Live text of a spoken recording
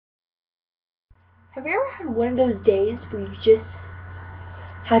Have you ever had one of those days where you just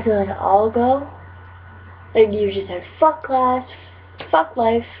had to let it all go? Like you just said, fuck class, fuck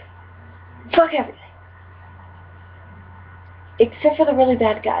life, fuck everything. Except for the really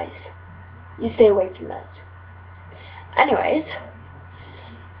bad guys. You stay away from those. Anyways,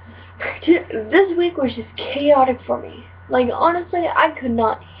 this week was just chaotic for me. Like, honestly, I could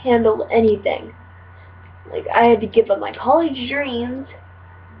not handle anything. Like, I had to give up my college dreams.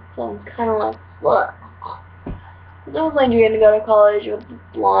 So I'm kind of like, what? I was like dreaming to go to college with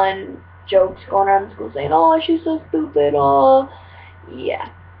blonde jokes going around school saying, oh, she's so stupid, oh. Yeah,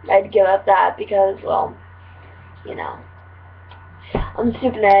 I had to give up that because, well, you know, I'm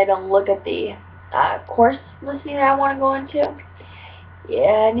stupid and I don't look at the course listing that I want to go into.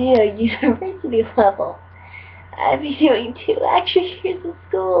 Yeah, I need a university level. I'd be doing 2 extra years of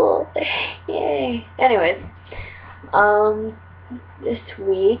school. Yay. Anyways, this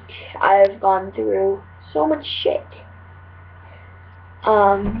week I've gone through so much shit.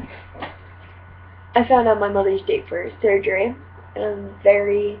 I found out my mother's date for surgery, and I'm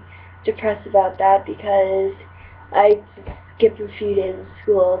very depressed about that because I skipped a few days of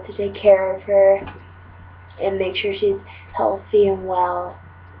school to take care of her and make sure she's healthy and well.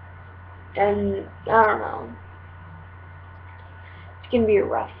 And I don't know. It's gonna be a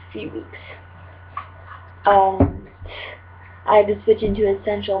rough few weeks. I had to switch into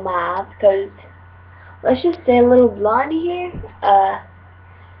essential math because, let's just say, a little blondie here,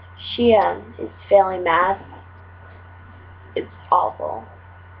 she is failing math. It's awful.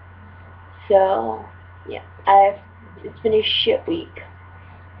 So yeah, it's been a shit week.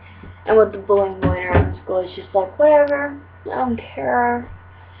 And with the bullying going around school, it's just like, whatever, I don't care.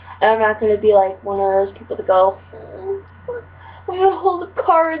 And I'm not going to be like one of those people to go, I'm going to hold the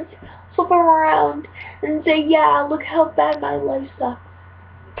cards, flip them around, and say, yeah, look how bad my life sucks.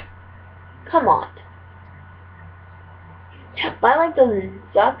 Come on. My life doesn't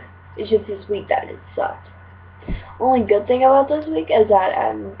suck, it's just this week that it sucked. Only good thing about this week is that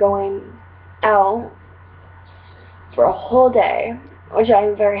I'm going out for a whole day, which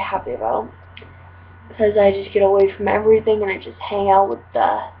I'm very happy about, because I just get away from everything and I just hang out with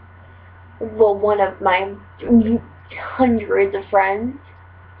one of my hundreds of friends.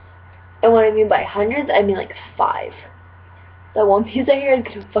 And what I mean by hundreds, I mean like 5. That one piece I hear is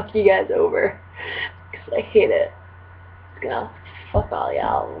gonna fuck you guys over, because I hate it. It's gonna fuck all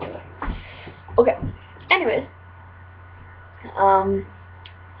y'all over. Okay, anyways,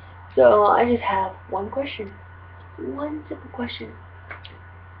 so I just have one question. One simple question.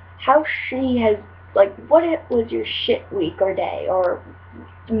 How shitty has, like, what was your shit week or day or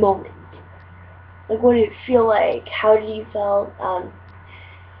moment? Like, what did it feel like? How did you feel?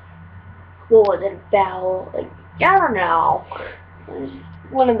 What was it about? Like, I don't know. I was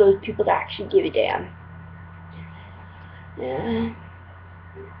one of those people that actually give a damn. Yeah.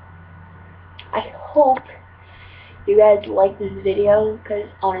 I hope you guys like this video, because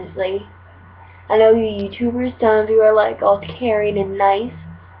honestly, I know you YouTubers, some of you are like all caring and nice,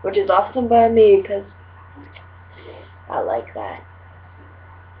 which is awesome by me, because I like that.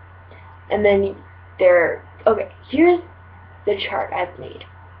 And then okay, here's the chart I've made.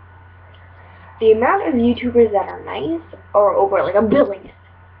 The amount of YouTubers that are nice are over like 1 billion.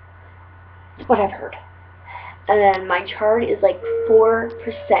 That's what I've heard. And then my chart is like 4%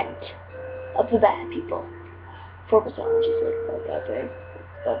 of the bad people. 4%, which is like that big.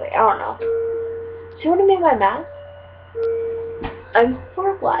 I don't know. See what I mean by math? I'm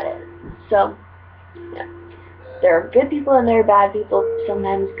horrible at it. So, yeah. There are good people and there are bad people.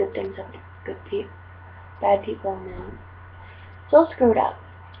 Sometimes good things have bad people, and then it's all screwed up.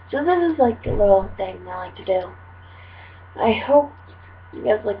 So this is like a little thing I like to do. I hope you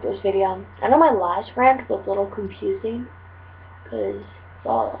guys like this video. I know my last rant was a little confusing, because it's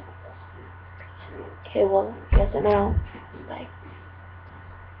all... Okay, well, I guess I know.